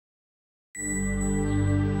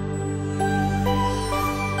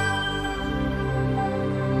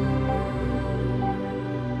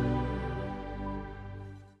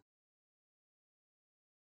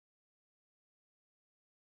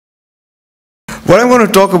What I'm going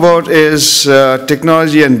to talk about is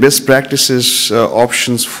technology and best practices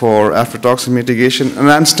options for aflatoxin mitigation.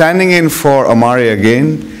 And I'm standing in for Amari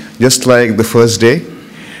again, just like the first day.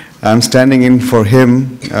 I'm standing in for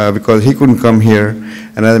him because he couldn't come here.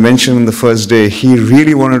 And as I mentioned in the first day, he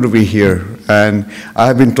really wanted to be here. And I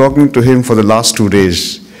have been talking to him for the last 2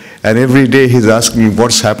 days. And every day he's asking me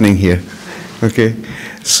what's happening here. Okay?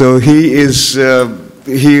 So he was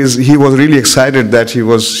really excited that he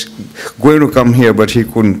was going to come here, but he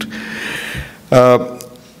couldn't. I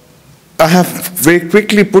have very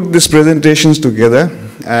quickly put these presentations together,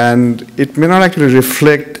 and it may not actually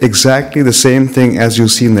reflect exactly the same thing as you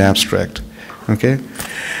see in the abstract. Okay?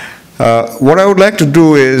 What I would like to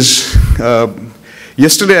do is,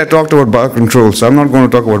 yesterday I talked about biocontrol, so I'm not going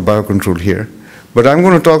to talk about biocontrol here, but I'm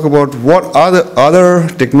going to talk about what are the other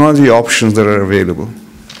technology options that are available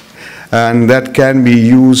and that can be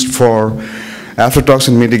used for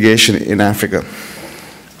aflatoxin mitigation in Africa.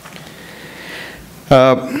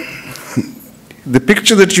 The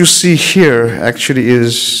picture that you see here actually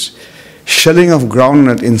is shelling of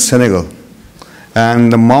groundnut in Senegal.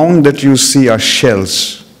 And the mound that you see are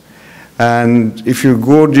shells. And if you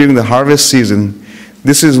go during the harvest season,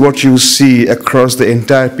 this is what you see across the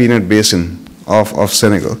entire peanut basin of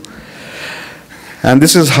Senegal. And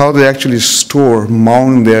this is how they actually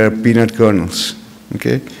mound their peanut kernels.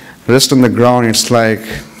 Okay, rest on the ground, it's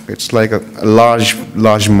like a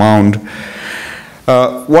large mound.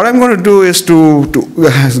 What I'm going to do is to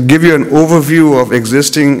give you an overview of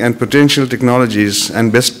existing and potential technologies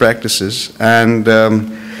and best practices. And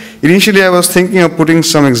initially, I was thinking of putting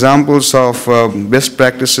some examples of best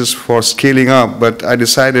practices for scaling up, but I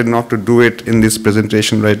decided not to do it in this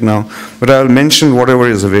presentation right now. But I'll mention whatever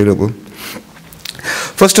is available.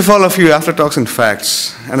 First of all, a few aflatoxin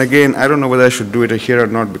facts. And again, I don't know whether I should do it here or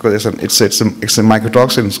not because it's a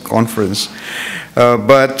mycotoxins conference.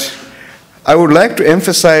 But I would like to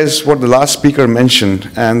emphasize what the last speaker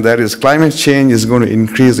mentioned, and that is climate change is going to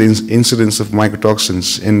increase the incidence of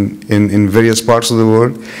mycotoxins in various parts of the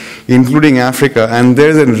world, including Africa. And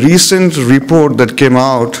there's a recent report that came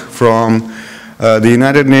out from the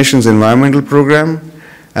United Nations Environmental Program,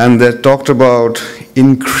 and that talked about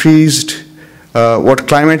what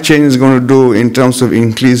climate change is going to do in terms of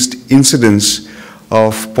increased incidence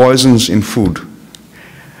of poisons in food.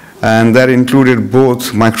 And that included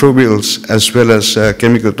both microbials as well as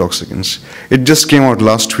chemical toxins. It just came out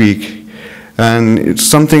last week, and it's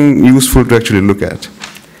something useful to actually look at.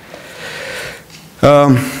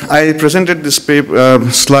 I presented this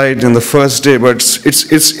slide in the first day, but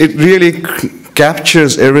it really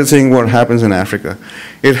captures everything what happens in Africa.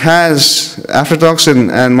 It has aflatoxin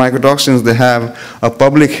and mycotoxins. They have a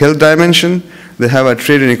public health dimension, they have a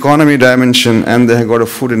trade and economy dimension, and they have got a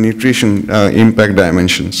food and nutrition impact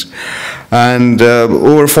dimensions. And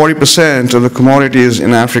over 40% of the commodities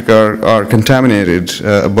in Africa are contaminated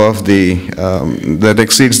above that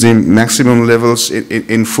exceeds the maximum levels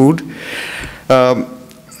in food.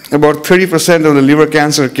 About 30% of the liver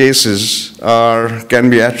cancer cases can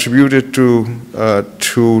be attributed to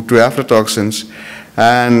aflatoxins,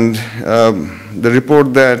 and the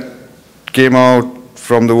report that came out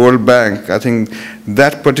from the World Bank, I think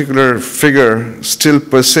that particular figure still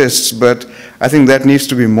persists, but I think that needs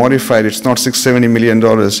to be modified. It's not $670 million,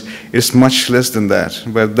 it's much less than that,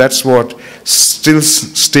 but that's what still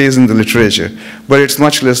stays in the literature. But it's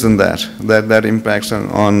much less than that impacts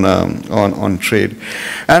on trade.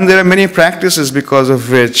 And there are many practices because of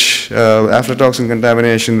which aflatoxin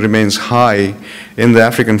contamination remains high in the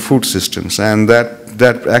African food systems, and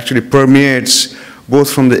that actually permeates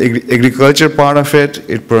both from the agriculture part of it,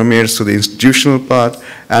 it permeates to the institutional part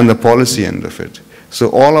and the policy end of it. So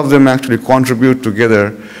all of them actually contribute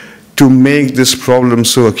together to make this problem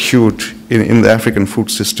so acute in the African food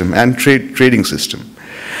system and trading system.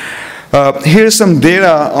 Here's some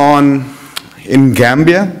data in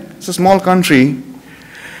Gambia. It's a small country,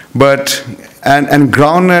 but and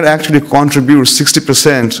groundnut actually contributes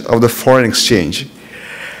 60% of the foreign exchange.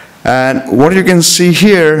 And what you can see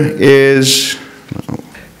here is,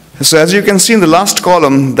 so as you can see in the last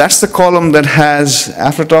column, that's the column that has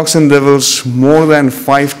aflatoxin levels more than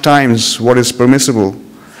 5 times what is permissible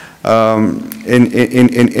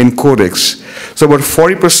in Codex. So about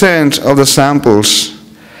 40% of the samples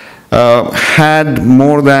had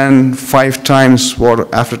more than 5 times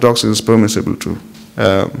what aflatoxin is permissible to.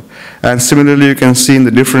 And similarly, you can see in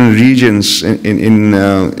the different regions in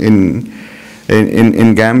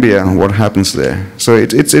Gambia what happens there. So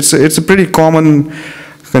it's a pretty common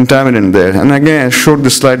contaminant there. And again, I showed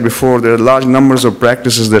this slide before. There are large numbers of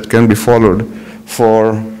practices that can be followed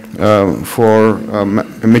for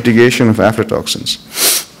mitigation of aflatoxins.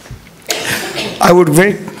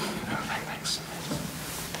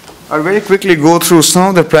 I'll very quickly go through some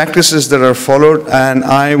of the practices that are followed, and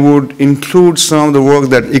I would include some of the work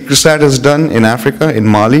that ICRISAT has done in Africa, in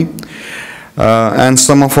Mali, and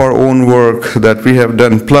some of our own work that we have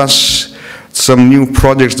done, plus some new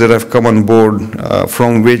projects that have come on board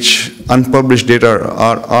from which unpublished data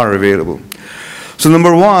are available. So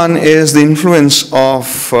number one is the influence of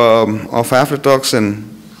aflatoxin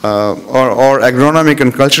or agronomic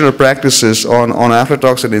and cultural practices on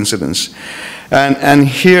aflatoxin incidence. And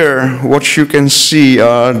here, what you can see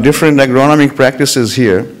are different agronomic practices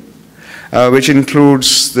here, which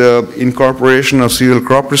includes the incorporation of cereal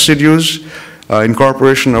crop residues,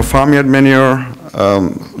 incorporation of farmyard manure,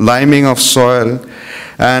 liming of soil,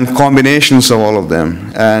 and combinations of all of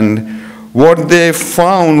them. And what they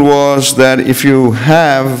found was that if you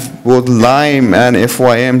have both lime and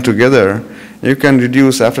FYM together, you can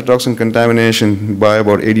reduce aflatoxin contamination by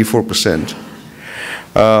about 84%.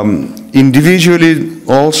 Individually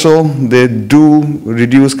also, they do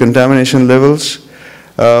reduce contamination levels,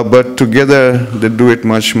 but together they do it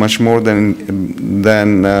much more than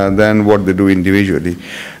what they do individually.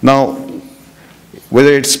 Now,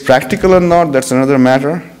 whether it's practical or not, that's another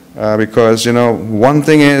matter, because one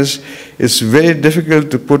thing is, it's very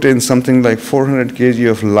difficult to put in something like 400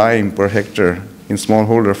 kg of lime per hectare in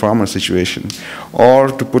smallholder farmer situation, or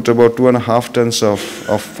to put about 2.5 tons of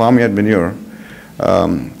farmyard manure.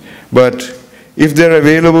 But if they're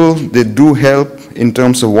available, they do help in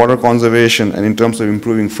terms of water conservation and in terms of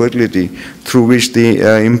improving fertility, through which the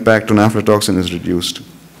impact on aflatoxin is reduced.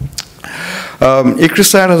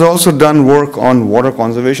 ICRISAT has also done work on water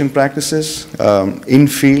conservation practices in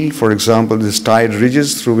field. For example, these tide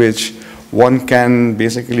ridges through which one can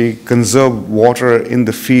basically conserve water in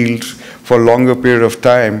the field for a longer period of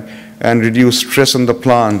time and reduce stress on the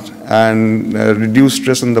plant, and reduce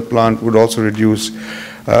stress on the plant would also reduce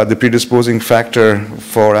the predisposing factor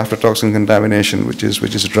for aflatoxin contamination, which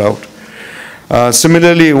is drought.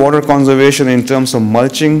 Similarly, water conservation in terms of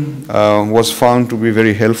mulching was found to be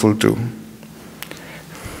very helpful too.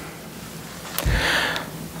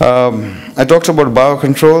 I talked about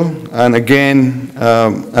biocontrol, and again,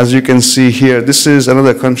 as you can see here, this is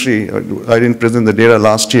another country. I didn't present the data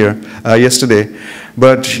yesterday,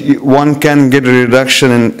 but one can get a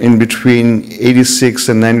reduction in between 86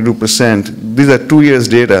 and 92%. These are 2 years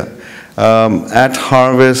data at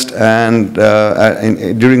harvest and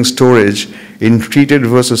during storage in treated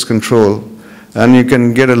versus control, and you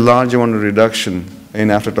can get a large amount of reduction in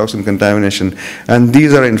aflatoxin contamination. And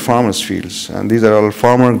these are in farmers' fields, and these are all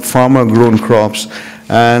farmer-grown crops,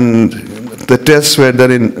 and the tests were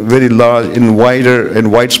done in very large, in wider and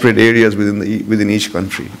widespread areas within each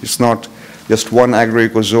country. It's not just one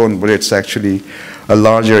agroeco zone, but it's actually a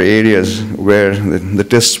larger areas where the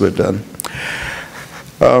tests were done.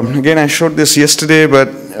 Again, I showed this yesterday,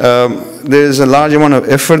 but there is a large amount of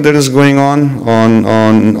effort that is going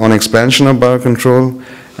on expansion of biocontrol,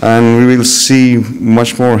 and we will see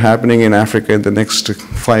much more happening in Africa in the next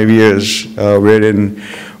 5 years, wherein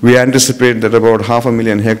we anticipate that about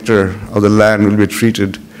 500,000 hectares of the land will be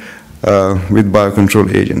treated with biocontrol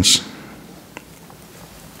agents.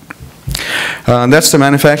 That's the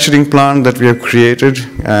manufacturing plant that we have created,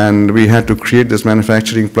 and we had to create this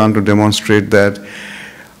manufacturing plant to demonstrate that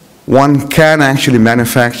one can actually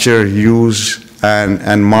manufacture, use,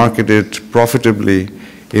 and market it profitably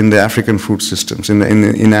in the African food systems,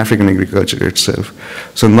 in African agriculture itself.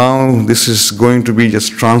 So now this is going to be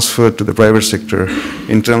just transferred to the private sector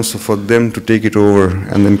in terms of for them to take it over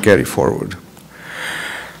and then carry forward.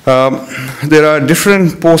 There are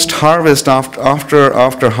different post-harvest,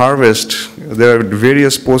 after harvest, there are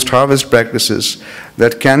various post-harvest practices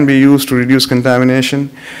that can be used to reduce contamination.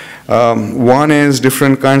 One is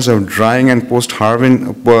different kinds of drying and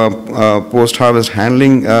post-harvest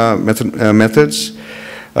handling methods.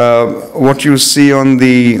 What you see on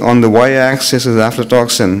the y-axis is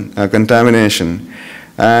aflatoxin contamination,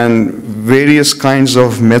 and various kinds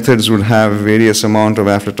of methods would have various amount of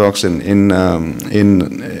aflatoxin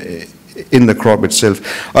in the crop itself.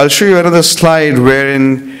 I'll show you another slide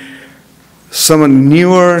wherein some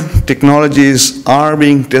newer technologies are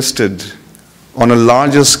being tested on a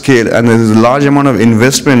larger scale, and there is a large amount of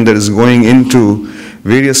investment that is going into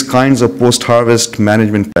various kinds of post-harvest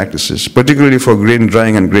management practices, particularly for grain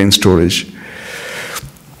drying and grain storage.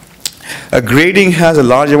 Grading has a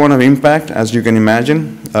large amount of impact, as you can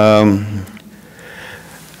imagine.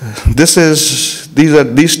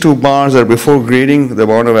 These two bars are before grading, the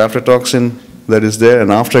amount of aflatoxin that is there,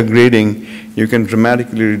 and after grading, you can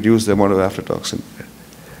dramatically reduce the amount of aflatoxin.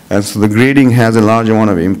 And so the grading has a large amount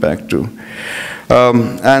of impact too.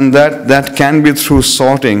 And that can be through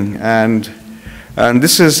sorting. And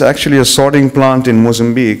this is actually a sorting plant in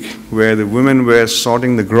Mozambique, where the women were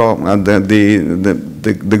sorting the groundnut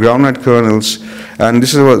kernels. And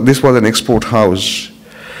this was an export house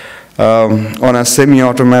on a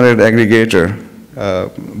semi-automated aggregator.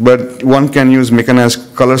 But one can use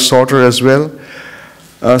mechanized color sorter as well.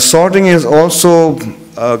 Sorting is also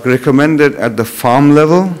recommended at the farm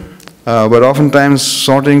level, but oftentimes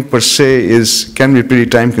sorting per se can be pretty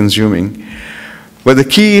time consuming. But the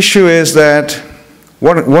key issue is that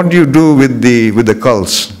what do you do with the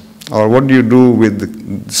culls, or what do you do with the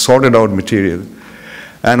sorted out material?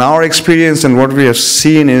 And our experience and what we have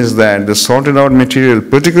seen is that the sorted out material,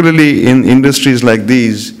 particularly in industries like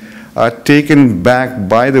these, are taken back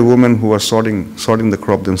by the women who are sorting the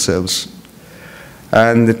crop themselves.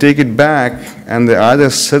 And they take it back and they either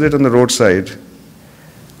sell it on the roadside,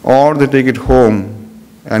 or they take it home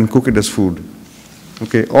and cook it as food,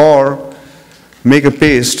 okay? Or make a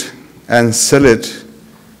paste and sell it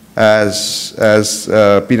as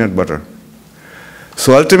peanut butter.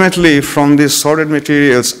 So ultimately, from these sorted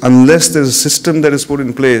materials, unless there's a system that is put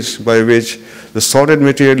in place by which the sorted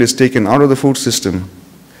material is taken out of the food system,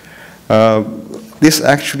 this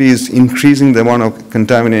actually is increasing the amount of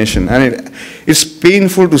contamination. And it's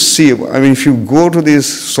painful to see. I mean, if you go to these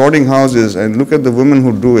sorting houses and look at the women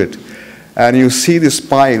who do it, and you see these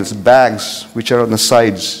piles, bags, which are on the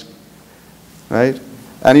sides, right?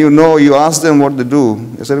 And you ask them what they do.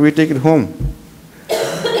 They said, we take it home.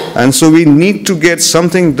 And so we need to get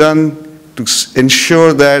something done to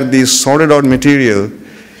ensure that the sorted out material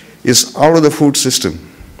is out of the food system.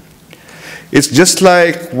 It's just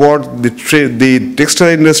like what the textile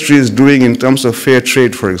industry is doing in terms of fair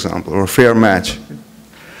trade, for example, or fair match.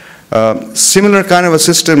 Similar kind of a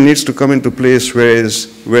system needs to come into place, whereas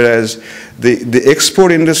the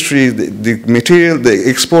export industry, the material, the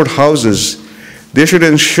export houses, they should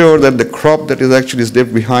ensure that the crop that is actually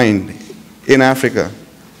left behind in Africa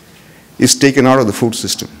is taken out of the food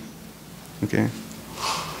system, okay?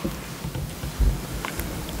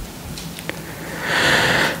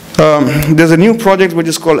 There's a new project which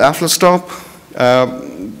is called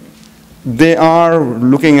Aflatoxin. They are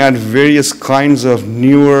looking at various kinds of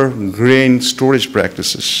newer grain storage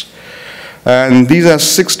practices. And these are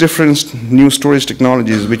 6 different new storage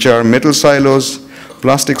technologies, which are metal silos,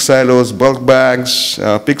 plastic silos, bulk bags,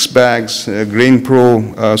 PIX bags, Grain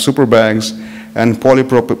Pro super bags, and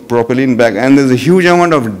polypropylene bag. And there's a huge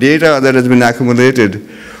amount of data that has been accumulated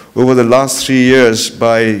over the last 3 years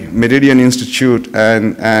by Meridian Institute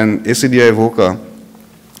and ACDI VOCA,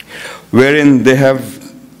 wherein they have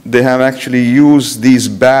actually used these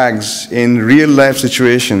bags in real life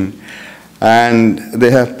situation, and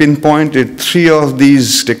they have pinpointed 3 of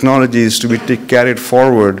these technologies to be carried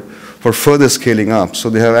forward for further scaling up. So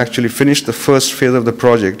they have actually finished the first phase of the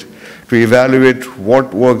project to evaluate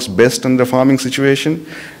what works best in the farming situation,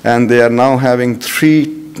 and they are now having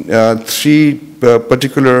three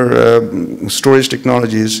particular storage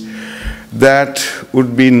technologies that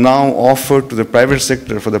would be now offered to the private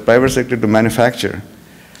sector, for the private sector to manufacture,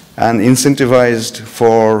 and incentivized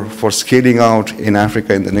for scaling out in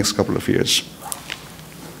Africa in the next couple of years.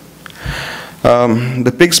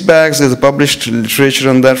 The PIX bags, there's a published literature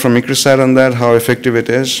on that from ICRISAT on that, how effective it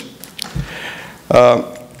is.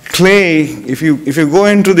 Clay, if you go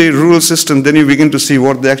into the rural system, then you begin to see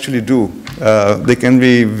what they actually do. They can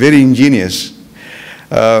be very ingenious.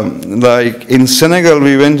 Like in Senegal,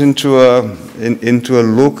 we went into a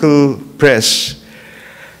local press,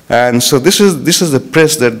 and so this is the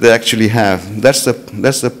press that they actually have. That's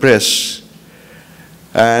the press,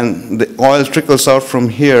 and the oil trickles out from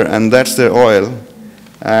here, and that's their oil,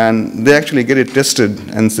 and they actually get it tested,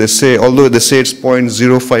 and they say, although they say it's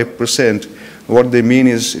 0.05%, what they mean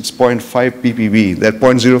is it's 0.5 ppb. That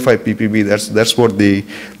 0.05 ppb, that's what the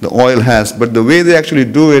oil has. But the way they actually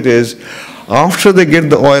do it is, after they get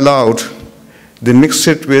the oil out, they mix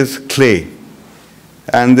it with clay,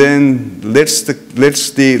 and then let the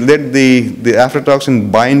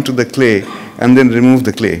aflatoxin bind to the clay, and then remove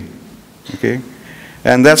the clay. Okay,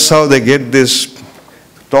 and that's how they get this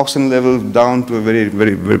toxin level down to a very,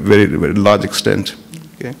 very, very, very, very large extent.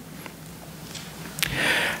 Okay.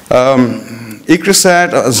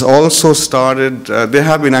 ICRISAT has also started, they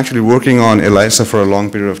have been actually working on ILSI for a long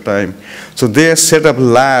period of time. So they have set up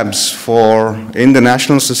labs in the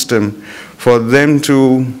national system for them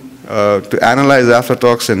to analyze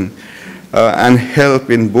aflatoxin and help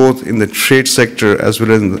in both in the trade sector as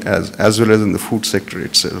well as in the food sector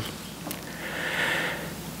itself.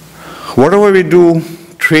 Whatever we do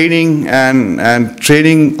training and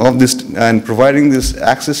training of this and providing this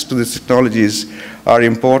access to these technologies are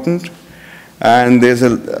important. And there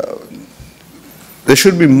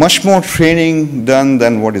should be much more training done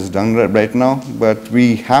than what is done right now, but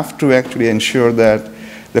we have to actually ensure that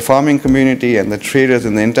the farming community and the traders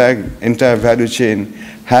in the entire value chain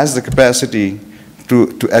has the capacity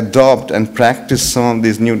to adopt and practice some of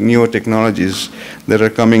these newer technologies that are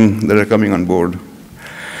coming on board.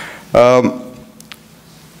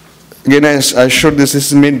 Again, as I showed this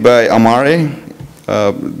is made by Amare.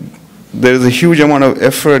 There is a huge amount of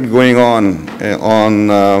effort going on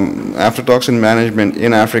aflatoxin management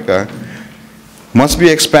in Africa. Must be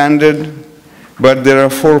expanded, but there are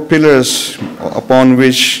 4 pillars upon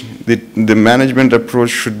which the management approach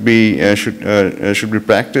should be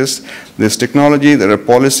practiced. There's technology, there are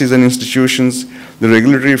policies and institutions, the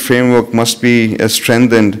regulatory framework must be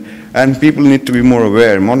strengthened, and people need to be more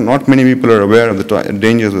aware. Not many people are aware of the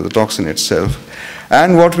dangers of the toxin itself.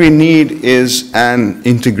 And what we need is an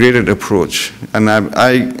integrated approach. And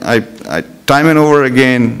time and over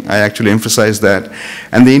again, I actually emphasize that.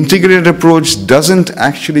 And the integrated approach doesn't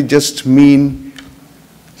actually just mean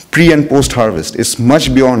pre and post harvest. It's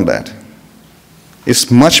much beyond that. It's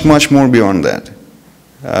much, much more beyond that.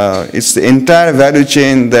 It's the entire value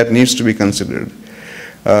chain that needs to be considered.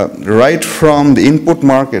 Right from the input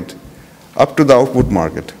market up to the output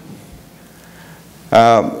market.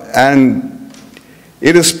 And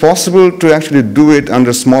it is possible to actually do it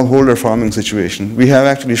under smallholder farming situation. We have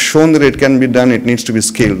actually shown that it can be done, it needs to be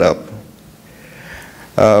scaled up.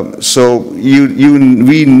 So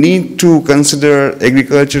we need to consider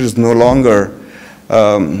agriculture is no longer,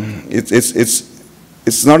 it's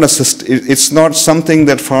not something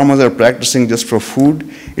that farmers are practicing just for food,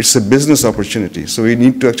 it's a business opportunity. So we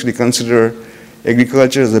need to actually consider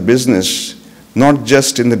agriculture as a business, not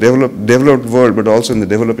just in the developed world, but also in the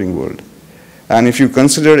developing world. And if you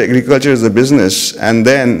consider agriculture as a business and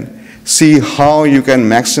then see how you can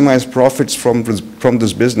maximize profits from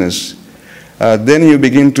this business, then you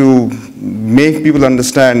begin to make people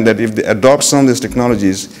understand that if they adopt some of these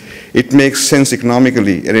technologies, it makes sense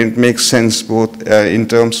economically and it makes sense both in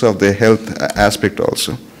terms of the health aspect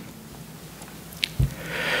also.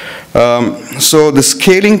 So the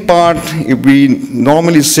scaling part, we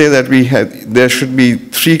normally say that there should be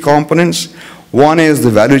 3 components. One is the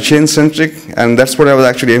value chain centric, and that's what I was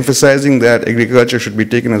actually emphasizing, that agriculture should be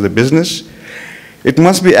taken as a business. It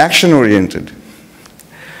must be action oriented.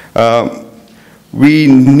 We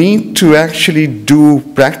need to actually do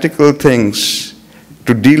practical things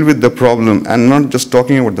to deal with the problem and not just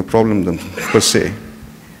talking about the problem per se.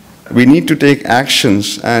 We need to take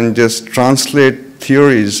actions and just translate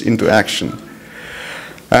theories into action.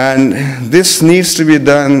 And this needs to be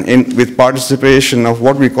done with participation of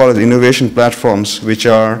what we call as innovation platforms, which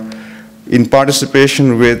are in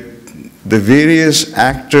participation with the various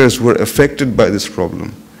actors who are affected by this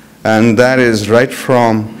problem. And that is right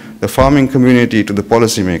from the farming community to the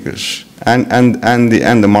policymakers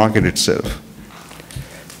and the market itself.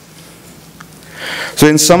 So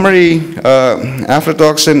in summary,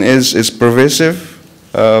 aflatoxin is pervasive.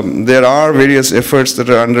 There are various efforts that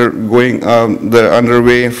are underway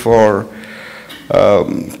for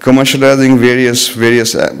commercializing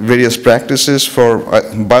various practices for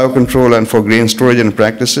biocontrol and for grain storage and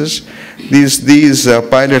practices. These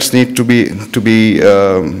pilots need to be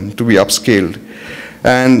upscaled,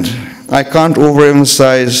 and I can't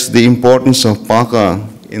overemphasize the importance of PACA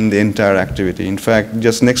in the entire activity. In fact,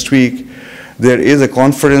 just next week there is a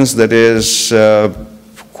conference that is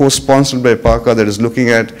co-sponsored by PACA that is looking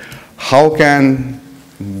at how can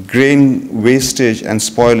grain wastage and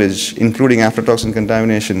spoilage, including aflatoxin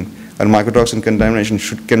contamination and mycotoxin contamination,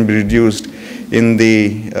 can be reduced in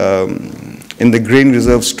the grain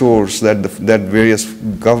reserve stores that various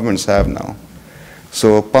governments have now.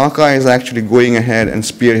 So PACA is actually going ahead and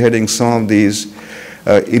spearheading some of these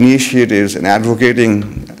initiatives and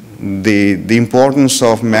advocating the importance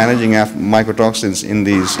of managing mycotoxins in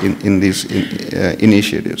these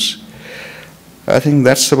initiatives. I think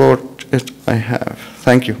that's about it I have.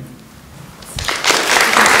 Thank you. One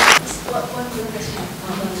quick question.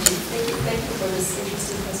 Thank you for this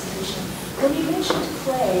interesting presentation. When you mentioned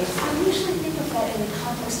clay, I usually think of that in the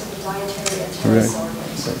context of the dietary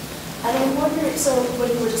enterosorbent. And I wonder, so when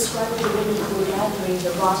you were describing the women who were gathering the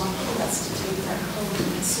rotten peanuts to take back home to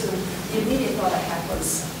consume, the immediate thought I had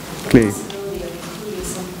was the possibility of including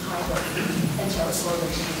some kind of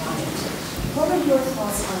enterosorbent in the diet. What are your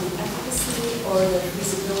thoughts on the efficacy or the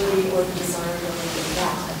feasibility or the desirability of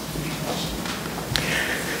that?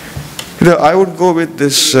 I would go with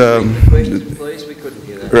this. Question, please. We couldn't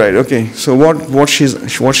hear that. Right, okay. So what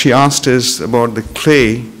she asked is about the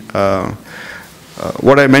clay.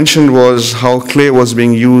 What I mentioned was how clay was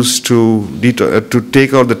being used to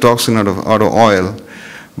take out the toxin out of oil,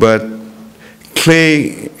 but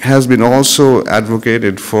clay has been also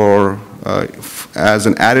advocated for as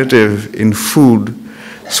an additive in food,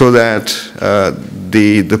 so that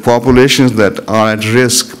the populations that are at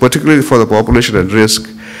risk, particularly for the population at risk,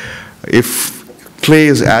 if clay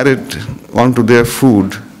is added onto their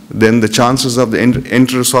food, then the chances of the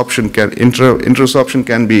interabsorption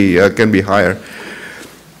can be higher.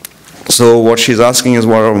 So what she's asking is,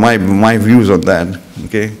 what are my views on that?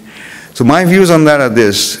 Okay. So my views on that are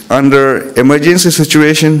this: under emergency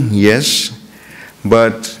situation, yes,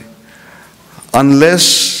 but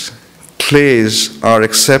unless clays are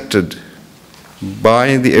accepted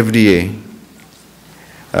by the FDA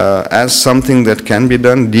as something that can be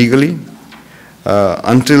done legally,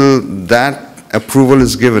 until that approval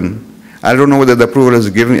is given, I don't know whether the approval has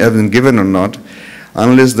been given or not,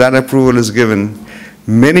 unless that approval is given,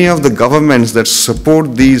 many of the governments that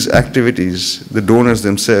support these activities, the donors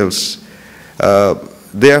themselves,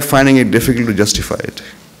 they are finding it difficult to justify it.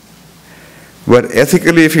 But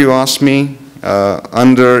ethically, if you ask me,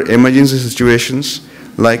 under emergency situations,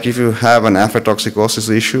 like if you have an aflatoxicosis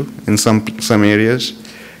issue in some areas,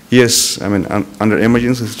 yes, I mean, under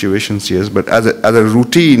emergency situations, yes, but as a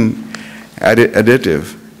routine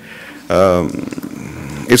additive,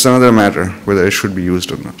 it's another matter whether it should be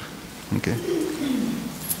used or not. Okay.